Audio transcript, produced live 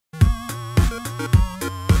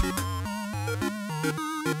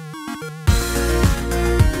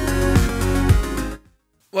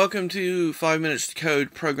Welcome to 5 Minutes to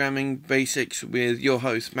Code Programming Basics with your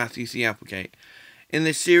host Matthew C. Applegate. In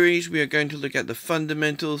this series we are going to look at the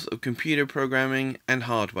fundamentals of computer programming and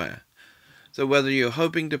hardware. So whether you're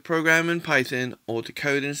hoping to program in Python or to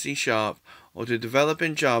code in C# or to develop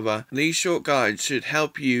in Java, these short guides should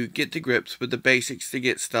help you get to grips with the basics to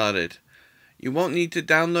get started. You won't need to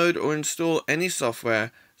download or install any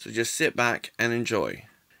software, so just sit back and enjoy.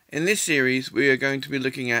 In this series we are going to be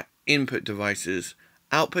looking at input devices,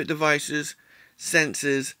 output devices,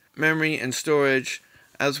 sensors, memory and storage,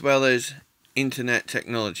 as well as internet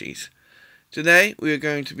technologies. Today we are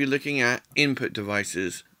going to be looking at input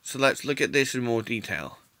devices, so let's look at this in more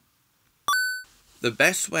detail. The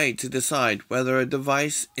best way to decide whether a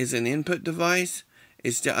device is an input device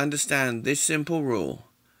is to understand this simple rule.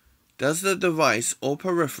 Does the device or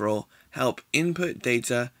peripheral help input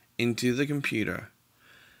data into the computer?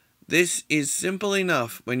 This is simple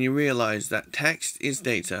enough when you realize that text is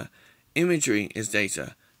data, imagery is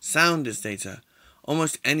data, sound is data.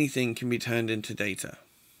 Almost anything can be turned into data.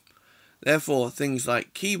 Therefore, things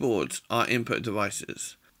like keyboards are input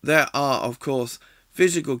devices. There are, of course,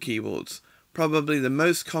 physical keyboards, probably the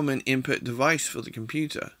most common input device for the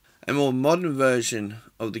computer. A more modern version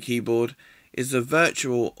of the keyboard is the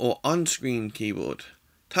virtual or on-screen keyboard.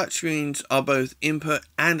 Touchscreens are both input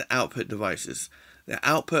and output devices. The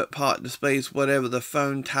output part displays whatever the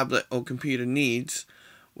phone, tablet or computer needs,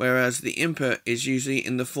 whereas the input is usually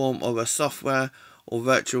in the form of a software or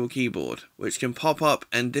virtual keyboard, which can pop up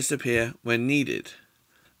and disappear when needed.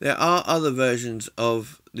 There are other versions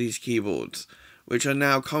of these keyboards, which are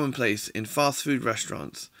now commonplace in fast food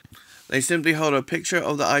restaurants. They simply hold a picture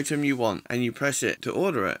of the item you want and you press it to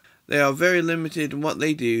order it. They are very limited in what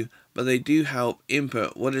they do, but they do help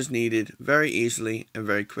input what is needed very easily and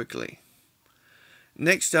very quickly.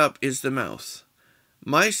 Next up is the mouse.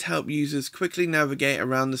 Mice help users quickly navigate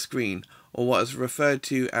around the screen, or what is referred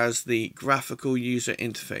to as the graphical user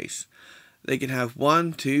interface. They can have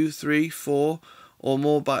 1, 2, 3, 4 or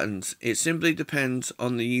more buttons. It simply depends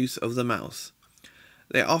on the use of the mouse.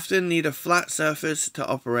 They often need a flat surface to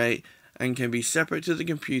operate and can be separate to the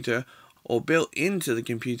computer or built into the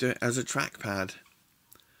computer as a trackpad.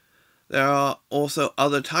 There are also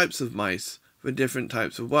other types of mice for different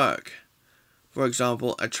types of work. For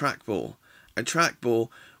example, a trackball. A trackball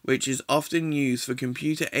which is often used for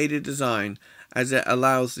computer-aided design as it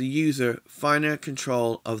allows the user finer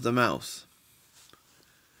control of the mouse.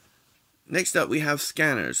 Next up we have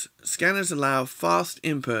scanners. Scanners allow fast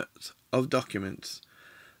input of documents.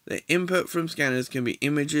 The input from scanners can be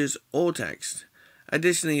images or text.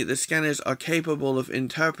 Additionally, the scanners are capable of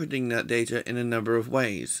interpreting that data in a number of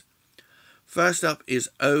ways. First up is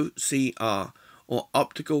OCR, or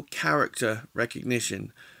optical character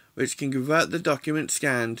recognition, which can convert the document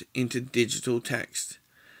scanned into digital text.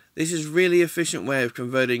 This is a really efficient way of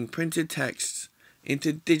converting printed texts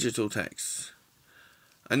into digital texts.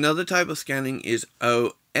 Another type of scanning is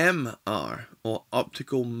OMR, or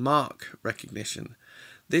optical mark recognition.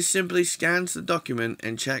 This simply scans the document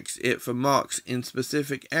and checks it for marks in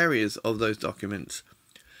specific areas of those documents.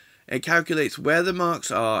 It calculates where the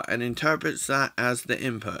marks are and interprets that as the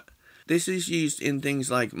input. This is used in things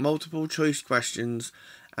like multiple choice questions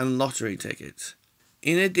and lottery tickets.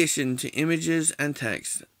 In addition to images and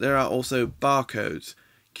text, there are also barcodes,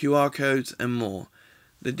 QR codes and more.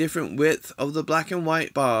 The different width of the black and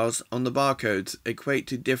white bars on the barcodes equate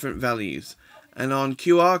to different values, and on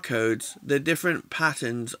QR codes, the different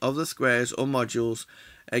patterns of the squares or modules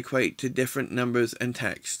equate to different numbers and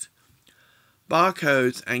text.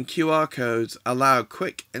 Barcodes and QR codes allow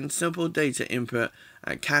quick and simple data input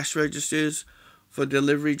at cash registers, for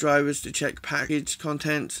delivery drivers to check package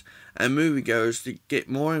contents, and moviegoers to get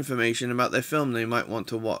more information about their film they might want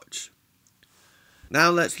to watch. Now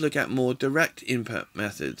let's look at more direct input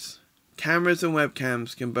methods. Cameras and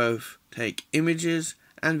webcams can both take images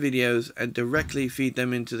and videos and directly feed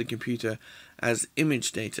them into the computer as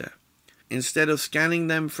image data. Instead of scanning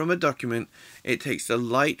them from a document, it takes the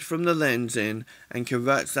light from the lens in and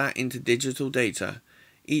converts that into digital data.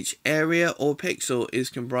 Each area or pixel is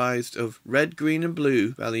comprised of red, green and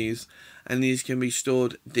blue values, and these can be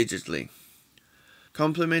stored digitally.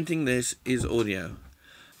 Complementing this is audio.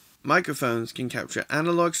 Microphones can capture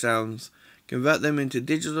analog sounds, convert them into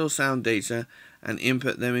digital sound data, and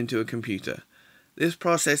input them into a computer. This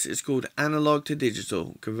process is called analog to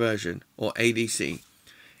digital conversion, or ADC.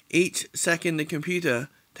 Each second the computer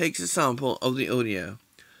takes a sample of the audio.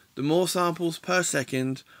 The more samples per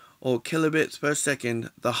second, or kilobits per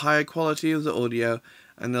second, the higher quality of the audio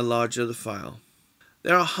and the larger the file.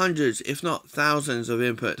 There are hundreds, if not thousands, of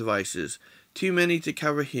input devices, too many to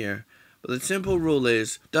cover here, but the simple rule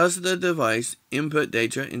is, does the device input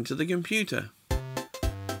data into the computer?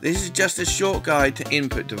 This is just a short guide to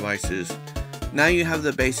input devices. Now you have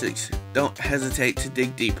the basics, don't hesitate to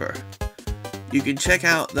dig deeper. You can check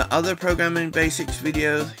out the other programming basics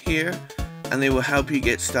videos here, and they will help you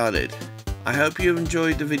get started. I hope you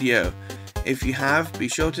enjoyed the video. If you have, be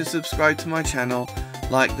sure to subscribe to my channel,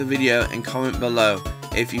 like the video and comment below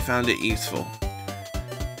if you found it useful.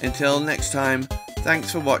 Until next time,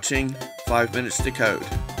 thanks for watching 5 Minutes to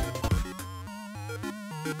Code.